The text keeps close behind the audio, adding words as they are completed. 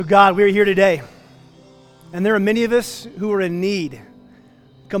God, we are here today, and there are many of us who are in need.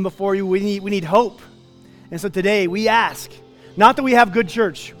 Come before you, we need hope. And so today we ask, not that we have good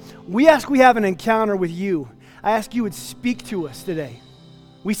church, we ask we have an encounter with you. I ask you would speak to us today.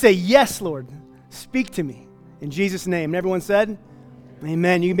 We say, yes, Lord, speak to me. In Jesus' name. And everyone said,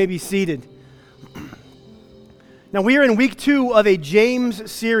 amen. You may be seated. Now, we are in week 2 of a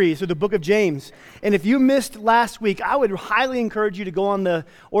James series, or the book of James. And if you missed last week, I would highly encourage you to go on the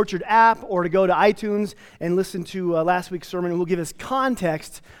Orchard app or to go to iTunes and listen to last week's sermon. It will give us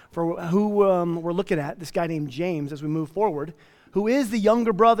context for who we're looking at, this guy named James, as we move forward, who is the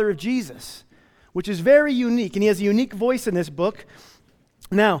younger brother of Jesus, which is very unique. And he has a unique voice in this book.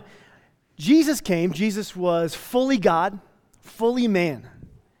 Now, Jesus was fully God, fully man.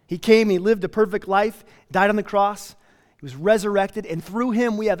 He came, he lived a perfect life, died on the cross, he was resurrected, and through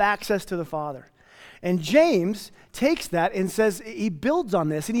him we have access to the Father. And James takes that and says, he builds on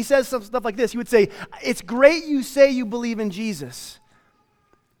this, and he says some stuff like this. He would say, it's great you say you believe in Jesus,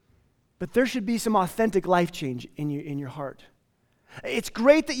 but there should be some authentic life change in your heart. It's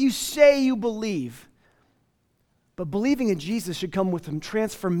great that you say you believe, but believing in Jesus should come with some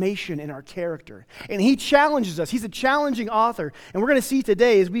transformation in our character. And he challenges us. He's a challenging author. And we're going to see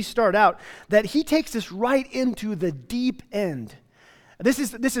today as we start out that he takes us right into the deep end. This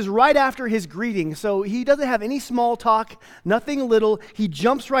is right after his greeting. So he doesn't have any small talk, nothing little. He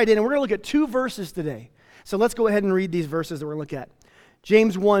jumps right in. And we're going to look at 2 verses today. So let's go ahead and read these verses that we're going to look at.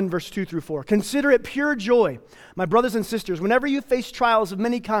 James 1, verse 2 through 4. Consider it pure joy, my brothers and sisters, whenever you face trials of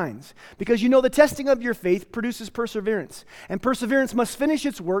many kinds, because you know the testing of your faith produces perseverance. And perseverance must finish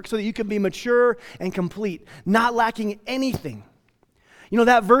its work so that you can be mature and complete, not lacking anything. You know,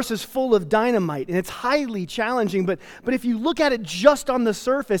 that verse is full of dynamite, and it's highly challenging, but if you look at it just on the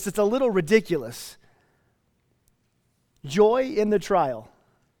surface, it's a little ridiculous. Joy in the trial.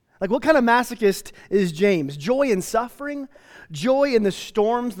 Like, what kind of masochist is James? Joy in suffering? Joy in the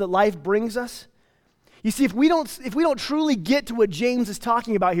storms that life brings us? You see, if we don't truly get to what James is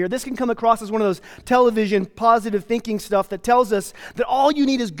talking about here, this can come across as one of those television positive thinking stuff that tells us that all you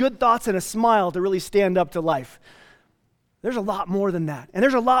need is good thoughts and a smile to really stand up to life. There's a lot more than that. And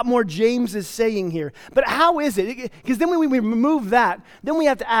there's a lot more James is saying here. But how is it? Because then when we remove that, then we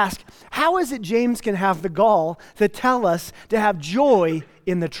have to ask, how is it James can have the gall to tell us to have joy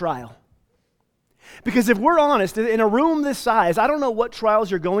in the trial? Because if we're honest, in a room this size, I don't know what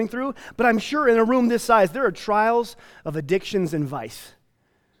trials you're going through, but I'm sure in a room this size, there are trials of addictions and vice.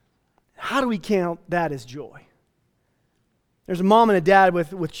 How do we count that as joy? There's a mom and a dad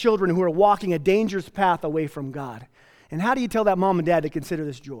with children who are walking a dangerous path away from God. And how do you tell that mom and dad to consider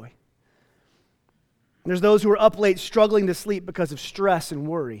this joy? There's those who are up late struggling to sleep because of stress and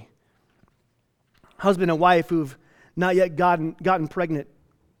worry. Husband and wife who've not yet gotten pregnant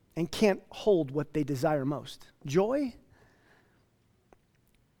and can't hold what they desire most. Joy?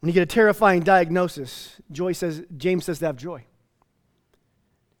 When you get a terrifying diagnosis, James says to have joy.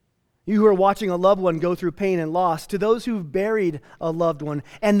 You who are watching a loved one go through pain and loss, to those who've buried a loved one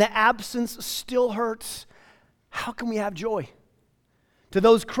and the absence still hurts, how can we have joy? To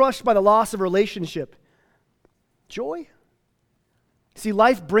those crushed by the loss of relationship, joy? See,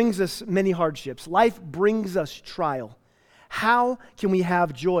 life brings us many hardships. Life brings us trial. How can we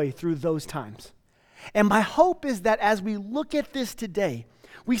have joy through those times? And my hope is that as we look at this today,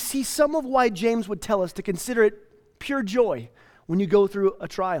 we see some of why James would tell us to consider it pure joy when you go through a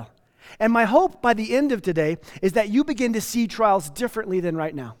trial. And my hope by the end of today is that you begin to see trials differently than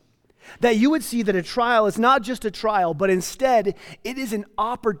right now. That you would see that a trial is not just a trial, but instead it is an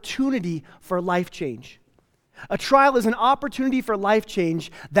opportunity for life change. A trial is an opportunity for life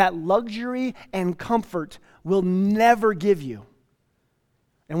change that luxury and comfort will never give you.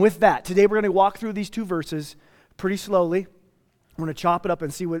 And with that, today we're going to walk through these 2 verses pretty slowly. We're going to chop it up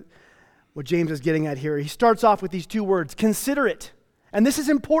and see what James is getting at here. He starts off with these 2 words, consider it. And this is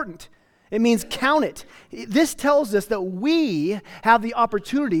important. It means count it. This tells us that we have the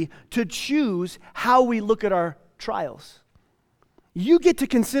opportunity to choose how we look at our trials. You get to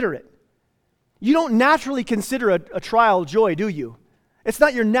consider it. You don't naturally consider a trial joy, do you? It's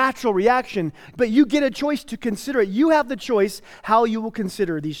not your natural reaction, but you get a choice to consider it. You have the choice how you will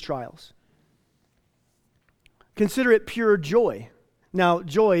consider these trials. Consider it pure joy. Now,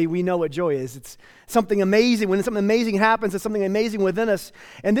 joy, we know what joy is. It's something amazing. When something amazing happens, it's something amazing within us.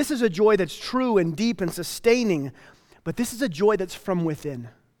 And this is a joy that's true and deep and sustaining. But this is a joy that's from within,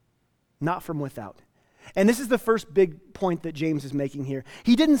 not from without. And this is the first big point that James is making here.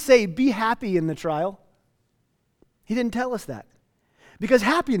 He didn't say, be happy in the trial. He didn't tell us that. Because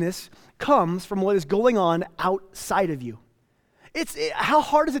happiness comes from what is going on outside of you. How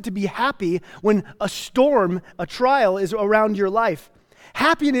hard is it to be happy when a storm, a trial is around your life?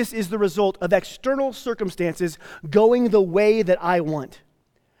 Happiness is the result of external circumstances going the way that I want.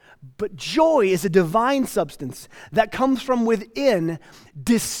 But joy is a divine substance that comes from within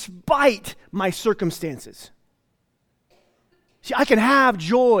despite my circumstances. See, I can have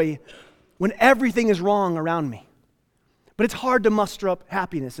joy when everything is wrong around me. But it's hard to muster up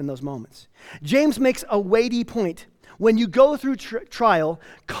happiness in those moments. James makes a weighty point. When you go through trial,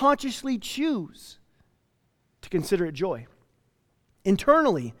 consciously choose to consider it joy.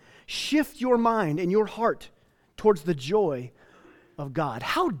 Internally, shift your mind and your heart towards the joy of God.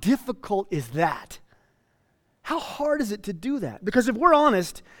 How difficult is that? How hard is it to do that? Because if we're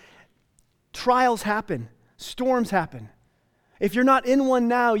honest, trials happen, storms happen. If you're not in one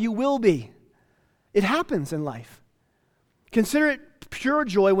now, you will be. It happens in life. Consider it pure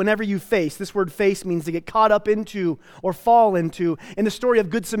joy whenever you face. This word face means to get caught up into or fall into. In the story of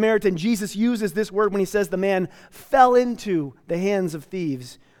Good Samaritan, Jesus uses this word when he says the man fell into the hands of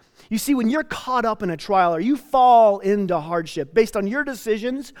thieves. You see, when you're caught up in a trial or you fall into hardship based on your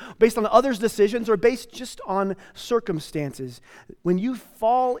decisions, based on others' decisions, or based just on circumstances, when you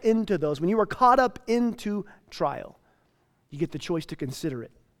fall into those, when you are caught up into trial, you get the choice to consider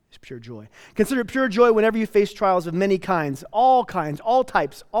it. It's pure joy. Consider it pure joy whenever you face trials of many kinds, all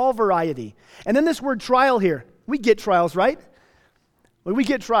types, all variety. And then this word trial here. We get trials, right? When we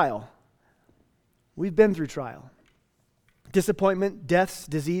get trial, we've been through trial. Disappointment, deaths,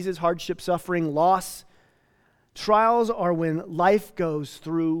 diseases, hardship, suffering, loss. Trials are when life goes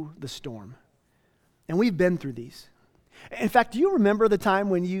through the storm. And we've been through these. In fact, do you remember the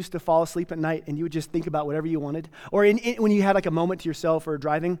time when you used to fall asleep at night and you would just think about whatever you wanted? Or when you had like a moment to yourself or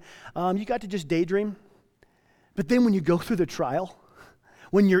driving, you got to just daydream. But then when you go through the trial,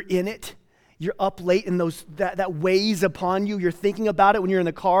 when you're in it, you're up late and that weighs upon you. You're thinking about it when you're in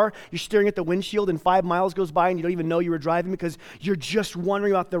the car. You're staring at the windshield and 5 miles goes by and you don't even know you were driving because you're just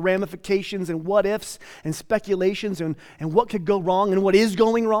wondering about the ramifications and what ifs and speculations and what could go wrong and what is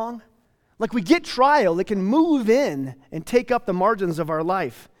going wrong. Like we get trial that can move in and take up the margins of our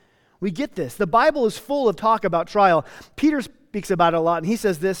life. We get this. The Bible is full of talk about trial. Peter speaks about it a lot, and he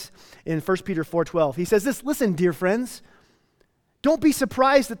says this in 1 Peter 4:12. He says this, listen, dear friends, don't be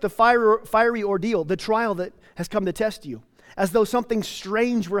surprised at the fiery ordeal, the trial that has come to test you, as though something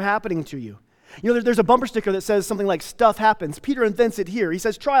strange were happening to you. You know, there's a bumper sticker that says something like stuff happens. Peter invents it here. He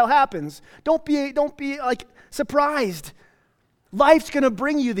says trial happens. Don't be like surprised. Life's going to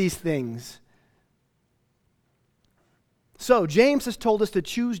bring you these things. So, James has told us to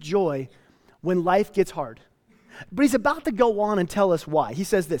choose joy when life gets hard. But he's about to go on and tell us why. He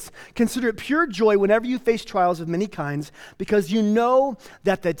says this, consider it pure joy whenever you face trials of many kinds, because you know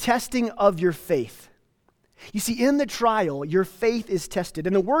that the testing of your faith. You see, in the trial, your faith is tested.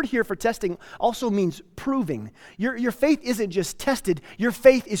 And the word here for testing also means proving. Your faith isn't just tested, your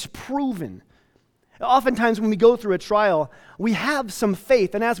faith is proven. Oftentimes when we go through a trial, we have some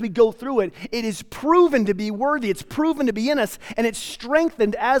faith, and as we go through it, it is proven to be worthy, it's proven to be in us, and it's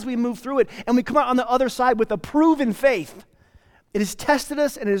strengthened as we move through it, and we come out on the other side with a proven faith. It has tested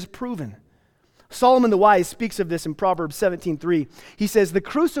us, and it is proven. Solomon the Wise speaks of this in Proverbs 17:3. He says, the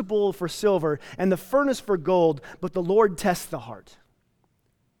crucible for silver and the furnace for gold, but the Lord tests the heart.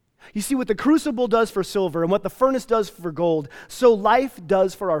 You see, what the crucible does for silver and what the furnace does for gold, so life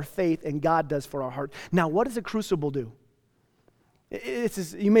does for our faith and God does for our heart. Now, what does a crucible do?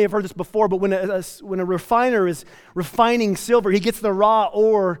 You may have heard this before, but when a refiner is refining silver, he gets the raw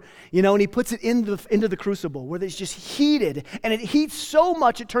ore, and he puts it into the crucible where it's just heated, and it heats so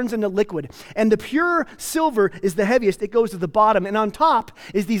much it turns into liquid. And the pure silver is the heaviest. It goes to the bottom, and on top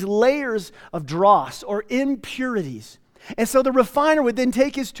is these layers of dross or impurities. And so the refiner would then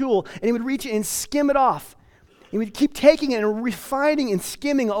take his tool and he would reach in and skim it off. He would keep taking it and refining and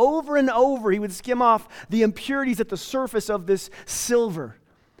skimming over and over. He would skim off the impurities at the surface of this silver.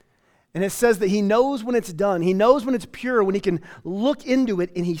 And it says that he knows when it's done. He knows when it's pure, when he can look into it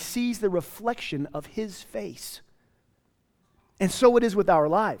and he sees the reflection of his face. And so it is with our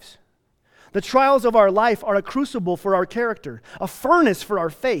lives. The trials of our life are a crucible for our character, a furnace for our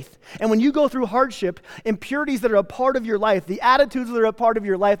faith. And when you go through hardship, impurities that are a part of your life, the attitudes that are a part of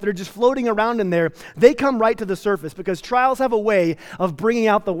your life that are just floating around in there, they come right to the surface because trials have a way of bringing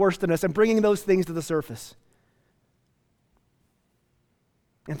out the worst in us and bringing those things to the surface.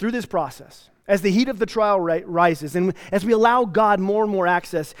 And through this process, as the heat of the trial rises, and as we allow God more and more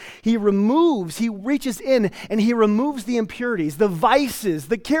access, he reaches in and he removes the impurities, the vices,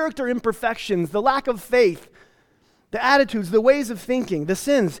 the character imperfections, the lack of faith, the attitudes, the ways of thinking, the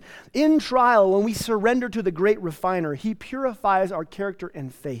sins. In trial, when we surrender to the great refiner, he purifies our character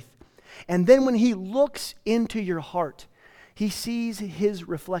and faith. And then when he looks into your heart, he sees his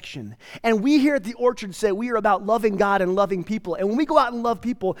reflection. And we here at the Orchard say we are about loving God and loving people. And when we go out and love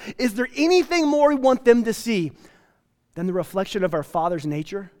people, is there anything more we want them to see than the reflection of our Father's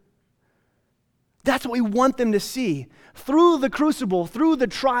nature? That's what we want them to see. Through the crucible, through the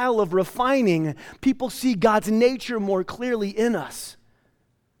trial of refining, people see God's nature more clearly in us.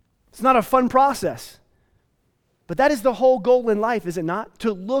 It's not a fun process. But that is the whole goal in life, is it not?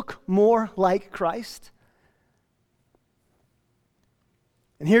 To look more like Christ.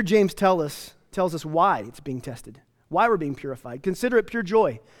 And here James tells us why it's being tested, why we're being purified. Consider it pure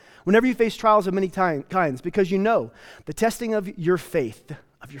joy whenever you face trials of many kinds, because you know the testing of your faith,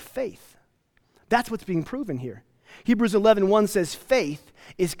 that's what's being proven here. Hebrews 11:1 says, faith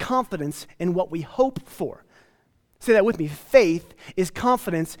is confidence in what we hope for. Say that with me. Faith is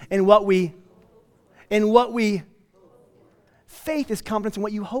confidence in what we faith is confidence in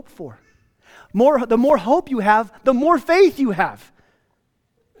what you hope for. The more hope you have, the more faith you have.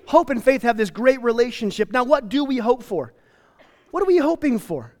 Hope and faith have this great relationship. Now, what do we hope for? What are we hoping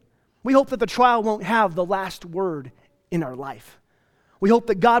for? We hope that the trial won't have the last word in our life. We hope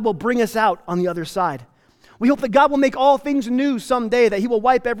that God will bring us out on the other side. We hope that God will make all things new someday, that he will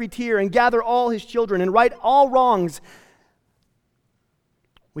wipe every tear and gather all his children and right all wrongs.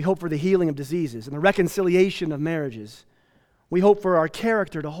 We hope for the healing of diseases and the reconciliation of marriages. We hope for our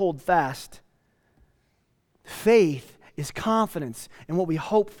character to hold fast. Faith is confidence in what we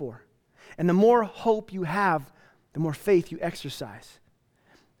hope for. And the more hope you have, the more faith you exercise.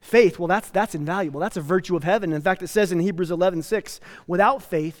 Faith, well, that's invaluable. That's a virtue of heaven. In fact, it says in Hebrews 11:6, without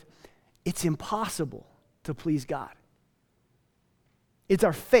faith, it's impossible to please God. It's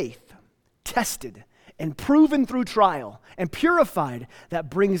our faith, tested and proven through trial and purified, that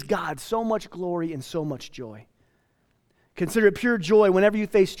brings God so much glory and so much joy. Consider it pure joy whenever you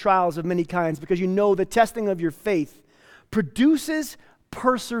face trials of many kinds, because you know the testing of your faith produces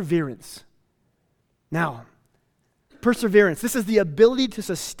perseverance. Now, perseverance, this is the ability to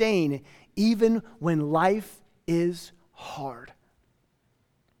sustain even when life is hard.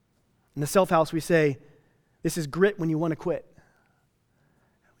 In the Self House, we say, this is grit when you want to quit.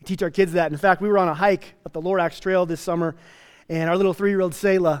 We teach our kids that. In fact, we were on a hike up the Lorax Trail this summer, and our little 3-year-old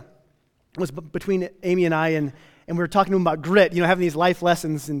Selah was between Amy and I, and we were talking to him about grit, having these life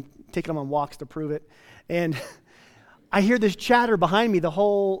lessons and taking them on walks to prove it. And I hear this chatter behind me the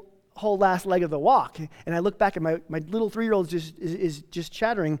whole last leg of the walk. And I look back and my little 3-year-old is just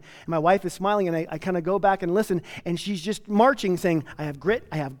chattering. And my wife is smiling, and I kind of go back and listen. And she's just marching, saying, I have grit,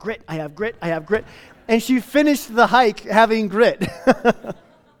 I have grit, I have grit, I have grit. And she finished the hike having grit.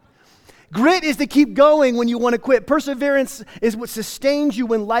 Grit is to keep going when you want to quit. Perseverance is what sustains you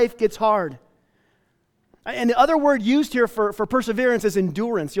when life gets hard. And the other word used here for perseverance is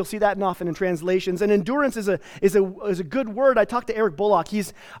endurance. You'll see that often in translations. And endurance is a good word. I talked to Eric Bullock.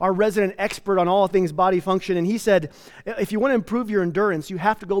 He's our resident expert on all things body function. And he said, if you want to improve your endurance, you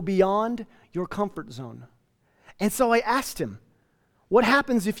have to go beyond your comfort zone. And so I asked him, what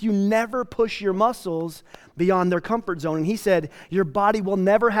happens if you never push your muscles beyond their comfort zone? And he said, your body will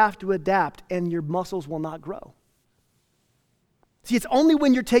never have to adapt and your muscles will not grow. See, it's only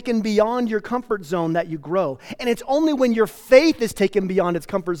when you're taken beyond your comfort zone that you grow. And it's only when your faith is taken beyond its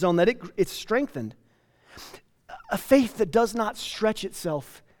comfort zone that it's strengthened. A faith that does not stretch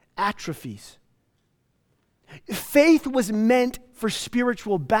itself atrophies. Faith was meant for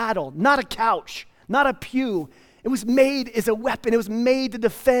spiritual battle, not a couch, not a pew. It was made as a weapon. It was made to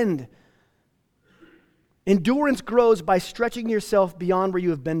defend. Endurance grows by stretching yourself beyond where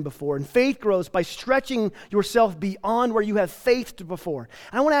you have been before. And faith grows by stretching yourself beyond where you have faithed before.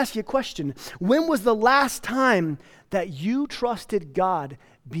 And I want to ask you a question. When was the last time that you trusted God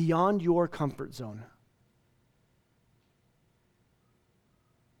beyond your comfort zone?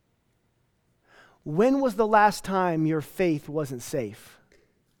 When was the last time your faith wasn't safe?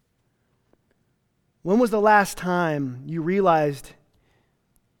 When was the last time you realized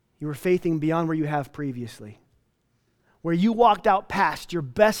you were faithing beyond where you have previously? Where you walked out past your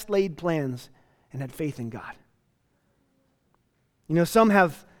best laid plans and had faith in God? Some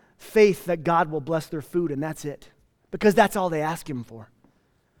have faith that God will bless their food and that's it, because that's all they ask Him for.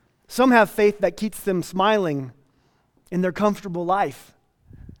 Some have faith that keeps them smiling in their comfortable life.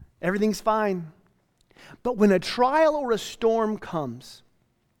 Everything's fine. But when a trial or a storm comes,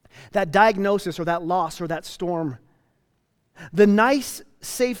 that diagnosis or that loss or that storm, the nice,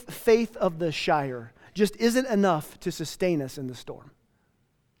 safe faith of the Shire just isn't enough to sustain us in the storm.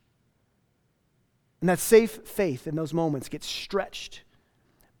 And that safe faith in those moments gets stretched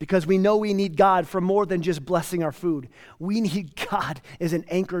because we know we need God for more than just blessing our food. We need God as an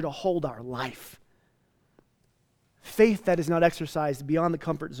anchor to hold our life. Faith that is not exercised beyond the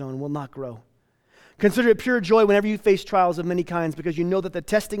comfort zone will not grow. Consider it pure joy whenever you face trials of many kinds, because you know that the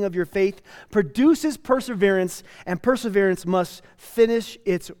testing of your faith produces perseverance, and perseverance must finish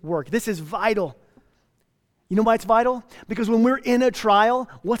its work. This is vital. You know why it's vital? Because when we're in a trial,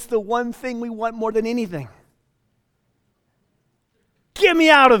 what's the one thing we want more than anything? Get me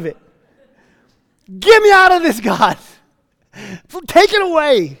out of it. Get me out of this, God. Take it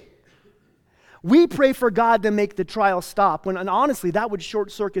away. We pray for God to make the trial stop, and honestly, that would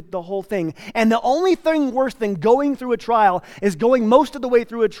short-circuit the whole thing. And the only thing worse than going through a trial is going most of the way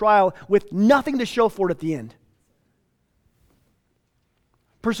through a trial with nothing to show for it at the end.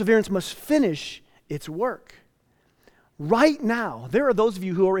 Perseverance must finish its work. Right now, there are those of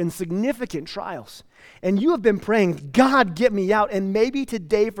you who are in significant trials, and you have been praying, God, get me out. And maybe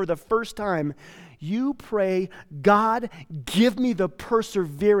today, for the first time, you pray, God, give me the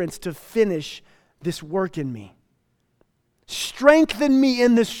perseverance to finish this work in me. Strengthen me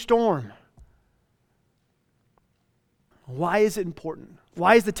in this storm. Why is it important?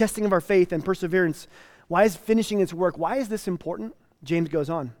 Why is the testing of our faith and perseverance, why is finishing its work, why is this important? James goes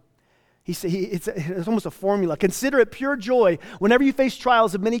on. It's almost a formula. Consider it pure joy whenever you face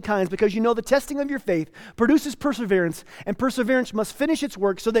trials of many kinds, because you know the testing of your faith produces perseverance, and perseverance must finish its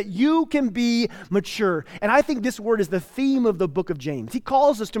work so that you can be mature. And I think this word is the theme of the book of James. He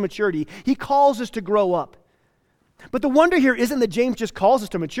calls us to maturity. He calls us to grow up. But the wonder here isn't that James just calls us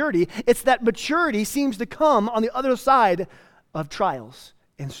to maturity. It's that maturity seems to come on the other side of trials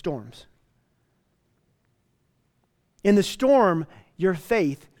and storms. In the storm, your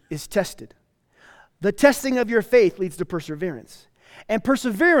faith is tested. The testing of your faith leads to perseverance. And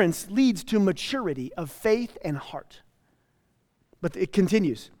perseverance leads to maturity of faith and heart. But it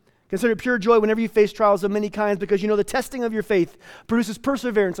continues. Consider it pure joy whenever you face trials of many kinds, because you know the testing of your faith produces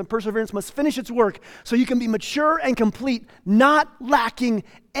perseverance, and perseverance must finish its work so you can be mature and complete, not lacking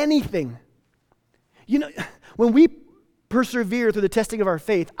anything. You know, when we persevere through the testing of our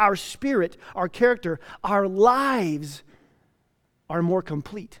faith, our spirit, our character, our lives are more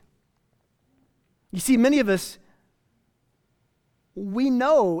complete. You see, many of us, we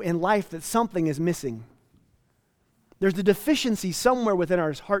know in life that something is missing. There's a deficiency somewhere within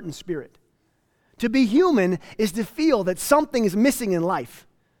our heart and spirit. To be human is to feel that something is missing in life.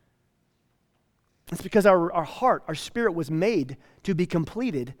 It's because our heart, our spirit was made to be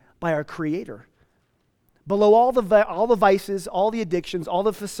completed by our Creator. Below all the vices, all the addictions, all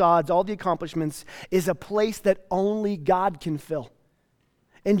the facades, all the accomplishments is a place that only God can fill.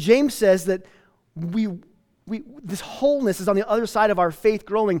 And James says that this wholeness is on the other side of our faith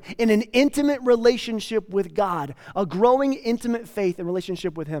growing in an intimate relationship with God, a growing intimate faith and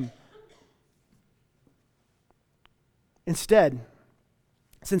relationship with Him. Instead,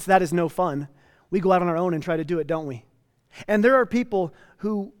 since that is no fun, we go out on our own and try to do it, don't we? And there are people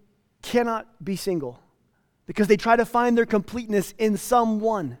who cannot be single because they try to find their completeness in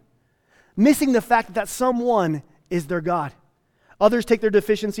someone, missing the fact that that someone is their God. Others take their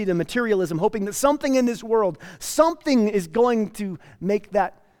deficiency to materialism, hoping that something in this world, something is going to make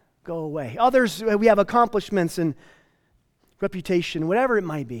that go away. Others, we have accomplishments and reputation, whatever it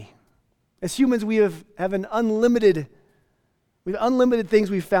might be. As humans, we have unlimited things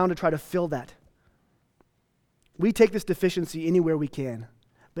we've found to try to fill that. We take this deficiency anywhere we can.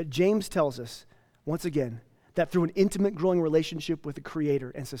 But James tells us, once again, that through an intimate, growing relationship with the Creator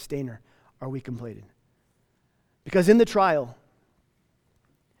and Sustainer are we completed. Because in the trial,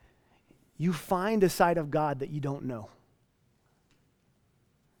 you find a side of God that you don't know.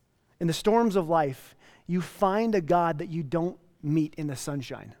 In the storms of life, you find a God that you don't meet in the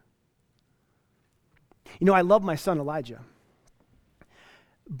sunshine. You know, I love my son Elijah.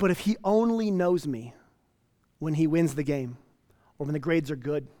 But if he only knows me when he wins the game, or when the grades are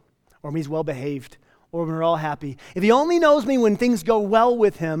good, or when he's well behaved, or when we're all happy, if he only knows me when things go well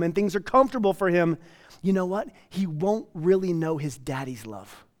with him and things are comfortable for him, you know what? He won't really know his daddy's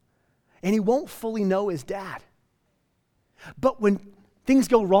love. And he won't fully know his dad. But when things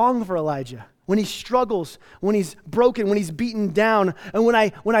go wrong for Elijah, when he struggles, when he's broken, when he's beaten down, and when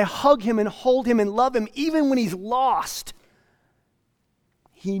I hug him and hold him and love him, even when he's lost,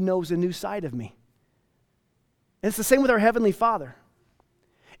 he knows a new side of me. And it's the same with our Heavenly Father.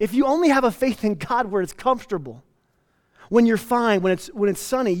 If you only have a faith in God where it's comfortable, when you're fine, when it's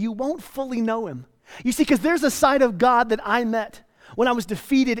sunny, you won't fully know Him. You see, because there's a side of God that I met when I was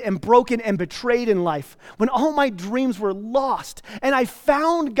defeated and broken and betrayed in life, when all my dreams were lost, and I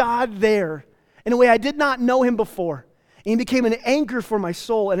found God there, in a way I did not know him before. And he became an anchor for my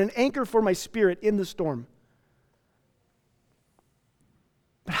soul and an anchor for my spirit in the storm.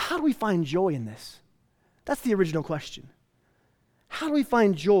 But how do we find joy in this? That's the original question. How do we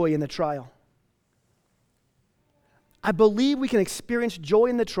find joy in the trial? I believe we can experience joy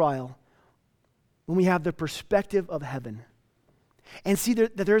in the trial when we have the perspective of heaven and see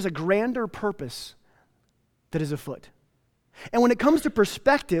that there's a grander purpose that is afoot. And when it comes to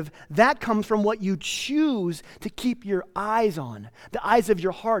perspective, that comes from what you choose to keep your eyes on, the eyes of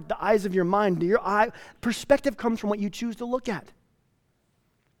your heart, the eyes of your mind. Perspective comes from what you choose to look at.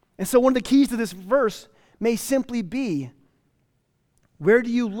 And so one of the keys to this verse may simply be, where do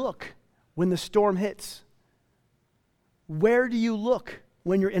you look when the storm hits? Where do you look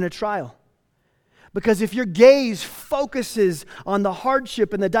when you're in a trial? Because if your gaze focuses on the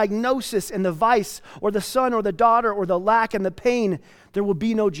hardship and the diagnosis and the vice or the son or the daughter or the lack and the pain, there will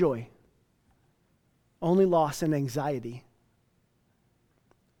be no joy. Only loss and anxiety.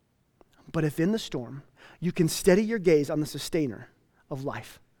 But if in the storm, you can steady your gaze on the sustainer of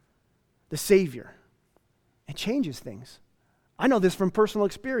life, the Savior, it changes things. I know this from personal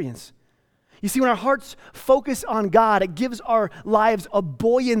experience. You see, when our hearts focus on God, it gives our lives a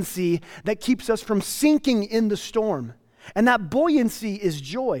buoyancy that keeps us from sinking in the storm. And that buoyancy is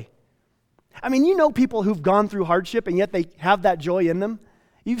joy. I mean, you know people who've gone through hardship and yet they have that joy in them.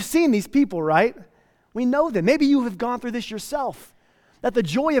 You've seen these people, right? We know them. Maybe you have gone through this yourself. That the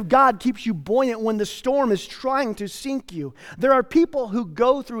joy of God keeps you buoyant when the storm is trying to sink you. There are people who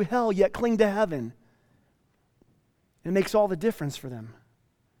go through hell yet cling to heaven. It makes all the difference for them.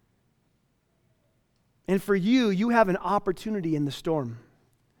 And for you, you have an opportunity in the storm.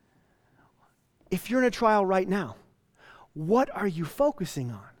 If you're in a trial right now, what are you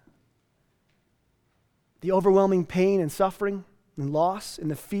focusing on? The overwhelming pain and suffering and loss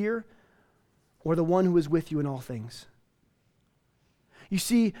and the fear, or the one who is with you in all things? You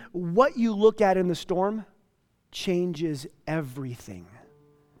see, what you look at in the storm changes everything.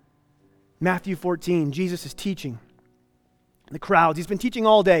 Matthew 14, Jesus is teaching the crowds. He's been teaching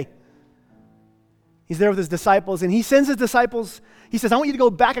all day. He's there with his disciples, and he sends his disciples, he says, I want you to go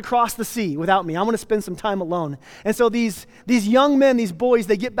back across the sea without me. I want to spend some time alone. And so these young men, these boys,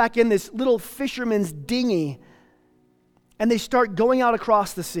 they get back in this little fisherman's dinghy, and they start going out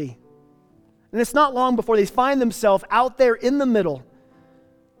across the sea. And it's not long before they find themselves out there in the middle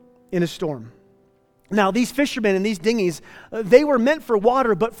in a storm. Now, these fishermen and these dinghies, they were meant for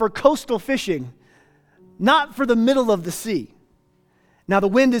water, but for coastal fishing, not for the middle of the sea. Now the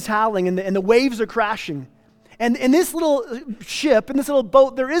wind is howling and the waves are crashing. And in this little ship, in this little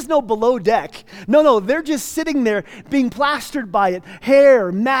boat, there is no below deck. No, they're just sitting there being plastered by it, hair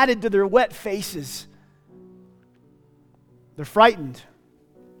matted to their wet faces. They're frightened.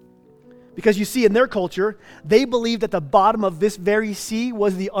 Because you see, in their culture, they believed that the bottom of this very sea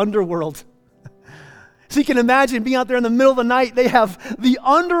was the underworld. So you can imagine being out there in the middle of the night, they have the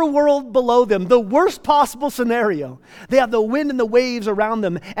underworld below them, the worst possible scenario. They have the wind and the waves around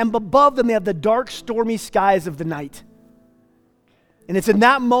them, and above them they have the dark, stormy skies of the night. And it's in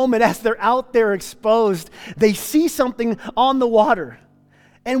that moment, as they're out there exposed, they see something on the water.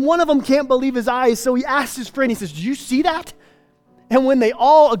 And one of them can't believe his eyes, so he asks his friend, he says, "Do you see that?" And when they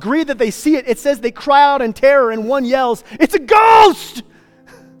all agree that they see it, it says they cry out in terror, and one yells, "It's a ghost!"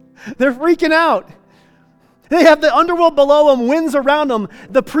 They're freaking out. They have the underworld below them, winds around them,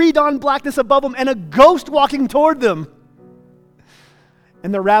 the pre-dawn blackness above them, and a ghost walking toward them.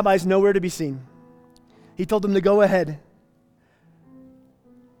 And the rabbi's nowhere to be seen. He told them to go ahead.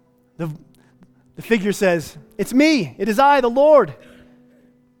 The figure says, "It's me. It is I, the Lord.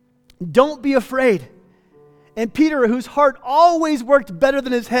 Don't be afraid." And Peter, whose heart always worked better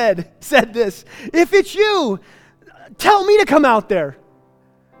than his head, said this, "If it's you, tell me to come out there."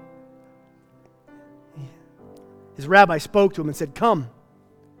 His rabbi spoke to him and said, "Come."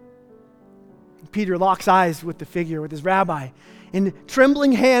 Peter locks eyes with the figure, with his rabbi. In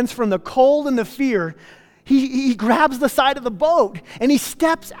trembling hands from the cold and the fear, he grabs the side of the boat and he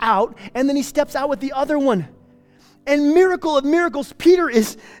steps out, and then he steps out with the other one. And miracle of miracles, Peter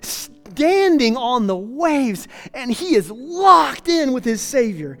is standing on the waves, and he is locked in with his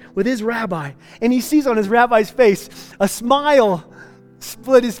Savior, with his rabbi. And he sees on his rabbi's face a smile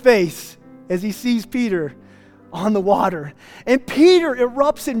split his face as he sees Peter on the water. And Peter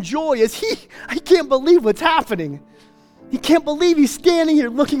erupts in joy as he can't believe what's happening. He can't believe he's standing here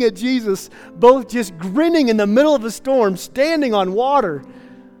looking at Jesus, both just grinning in the middle of a storm, standing on water.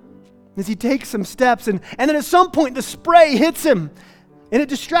 As he takes some steps, and then at some point the spray hits him, and it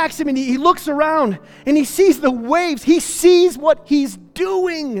distracts him, and he looks around, and he sees the waves. He sees what he's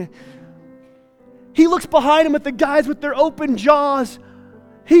doing. He looks behind him at the guys with their open jaws.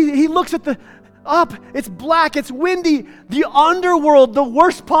 He looks at up. It's black. It's windy. The underworld, the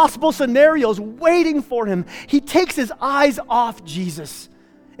worst possible scenarios waiting for him. He takes his eyes off Jesus.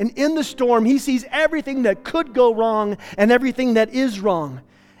 And in the storm, he sees everything that could go wrong and everything that is wrong.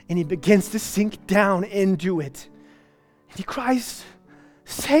 And he begins to sink down into it. And he cries,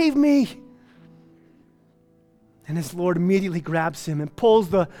 "Save me." And his Lord immediately grabs him and pulls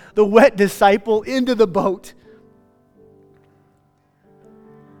the wet disciple into the boat.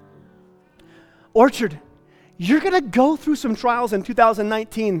 Orchard, you're going to go through some trials in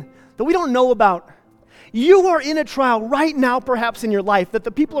 2019 that we don't know about. You are in a trial right now, perhaps in your life, that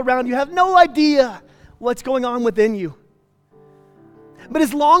the people around you have no idea what's going on within you. But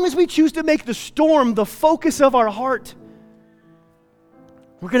as long as we choose to make the storm the focus of our heart,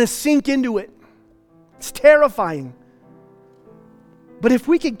 we're going to sink into it. It's terrifying. But if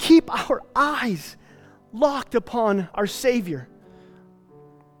we can keep our eyes locked upon our Savior,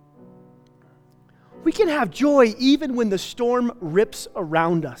 we can have joy even when the storm rips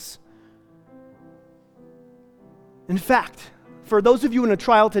around us. In fact, for those of you in a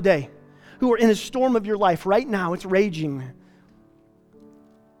trial today who are in a storm of your life right now, it's raging.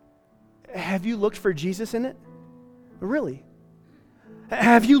 Have you looked for Jesus in it? Really?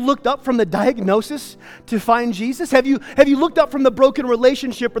 Have you looked up from the diagnosis to find Jesus? Have you looked up from the broken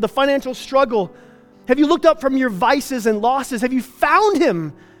relationship or the financial struggle? Have you looked up from your vices and losses? Have you found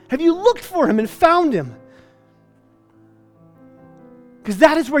Him? Have you looked for Him and found Him? Because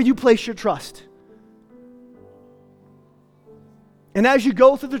that is where you place your trust. And as you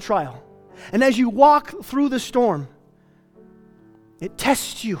go through the trial, and as you walk through the storm, it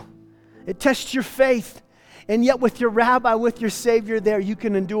tests you. It tests your faith. And yet with your rabbi, with your Savior there, you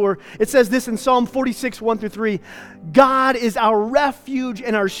can endure. It says this in Psalm 46, 1-3. God is our refuge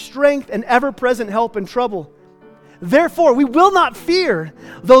and our strength and ever-present help in trouble. Therefore, we will not fear,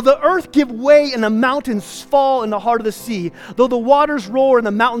 though the earth give way and the mountains fall in the heart of the sea, though the waters roar and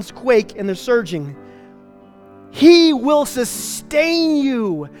the mountains quake in their surging. He will sustain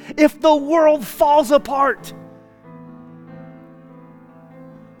you if the world falls apart.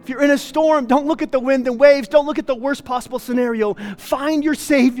 If you're in a storm, don't look at the wind and waves. Don't look at the worst possible scenario. Find your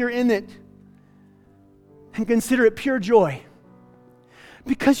Savior in it and consider it pure joy.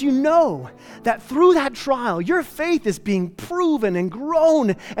 Because you know that through that trial, your faith is being proven and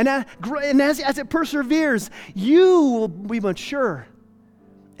grown. And as it perseveres, you will be mature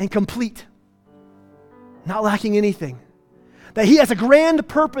and complete, not lacking anything. That He has a grand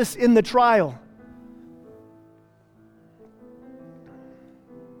purpose in the trial.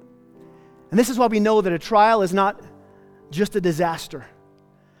 And this is why we know that a trial is not just a disaster.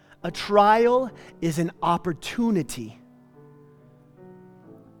 A trial is an opportunity.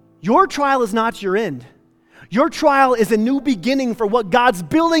 Your trial is not your end. Your trial is a new beginning for what God's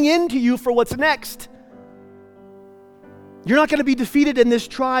building into you for what's next. You're not going to be defeated in this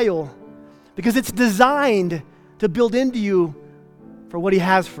trial because it's designed to build into you for what He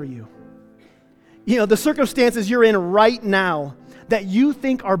has for you. You know, the circumstances you're in right now that you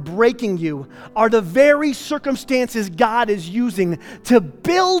think are breaking you are the very circumstances God is using to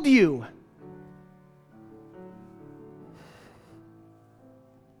build you.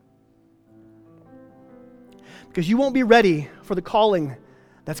 Because you won't be ready for the calling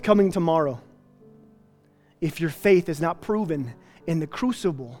that's coming tomorrow if your faith is not proven in the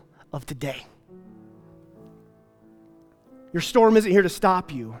crucible of today. Your storm isn't here to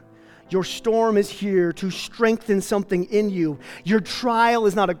stop you. Your storm is here to strengthen something in you. Your trial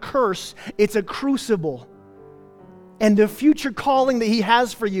is not a curse, it's a crucible. And the future calling that He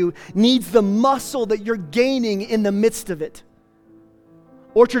has for you needs the muscle that you're gaining in the midst of it.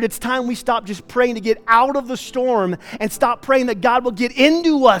 Orchard, it's time we stop just praying to get out of the storm and stop praying that God will get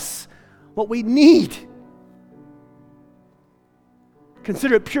into us what we need.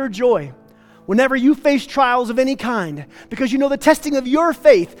 Consider it pure joy whenever you face trials of any kind, because you know the testing of your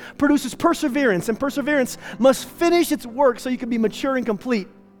faith produces perseverance, and perseverance must finish its work so you can be mature and complete,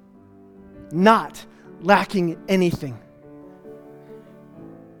 not lacking anything.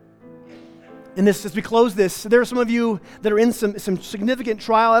 And this, as we close this, there are some of you that are in some significant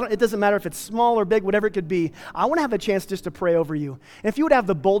trial. It doesn't matter if it's small or big, whatever it could be. I want to have a chance just to pray over you. And if you would have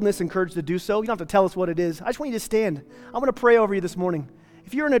the boldness and courage to do so, you don't have to tell us what it is. I just want you to stand. I'm going to pray over you this morning.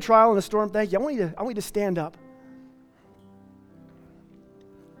 If you're in a trial and a storm, thank you. I want you to stand up.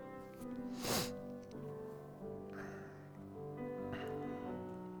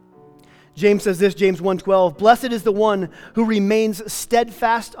 James says this, James 1:12, "Blessed is the one who remains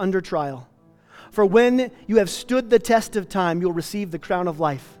steadfast under trial. For when you have stood the test of time, you'll receive the crown of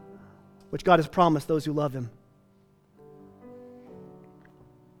life." which God has promised those who love him.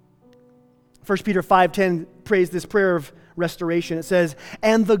 1 Peter 5:10 prays this prayer of restoration. It says,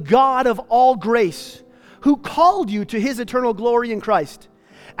 "And the God of all grace, who called you to his eternal glory in Christ,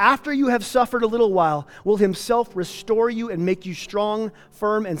 after you have suffered a little while, will himself restore you and make you strong,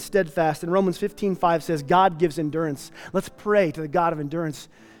 firm, and steadfast." And Romans 15:5 says, God gives endurance. Let's pray to the God of endurance.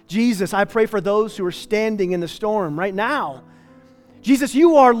 Jesus, I pray for those who are standing in the storm right now. Jesus,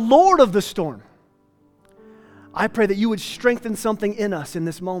 you are Lord of the storm. I pray that you would strengthen something in us in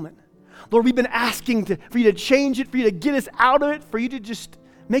this moment. Lord, we've been asking for you to change it, for you to get us out of it, for you to just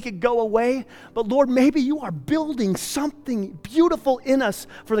make it go away. But Lord, maybe you are building something beautiful in us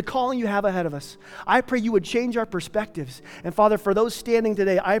for the calling you have ahead of us. I pray you would change our perspectives. And Father, for those standing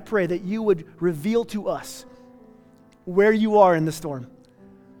today, I pray that you would reveal to us where you are in the storm.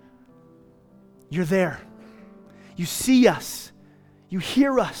 You're there. You see us. You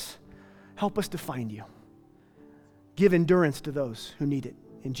hear us. Help us to find you. Give endurance to those who need it.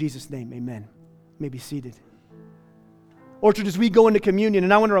 In Jesus' name, amen. You may be seated. Orchard, as we go into communion,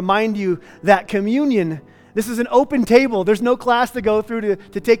 and I want to remind you that communion, this is an open table. There's no class to go through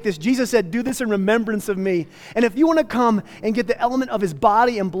to take this. Jesus said, do this in remembrance of me. And if you want to come and get the element of his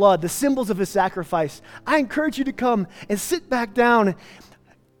body and blood, the symbols of his sacrifice, I encourage you to come and sit back down.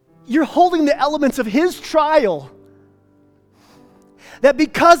 You're holding the elements of his trial, that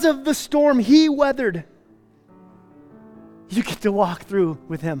because of the storm he weathered, you get to walk through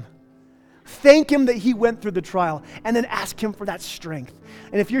with him. Thank him that he went through the trial, and then ask him for that strength.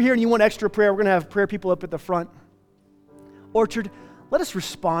 And if you're here and you want extra prayer, we're going to have prayer people up at the front. Orchard, let us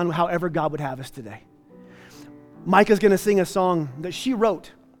respond however God would have us today. Micah's going to sing a song that she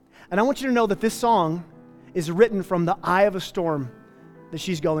wrote. And I want you to know that this song is written from the eye of a storm that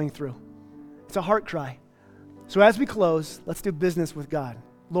she's going through. It's a heart cry. So as we close, let's do business with God,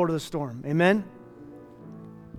 Lord of the storm. Amen?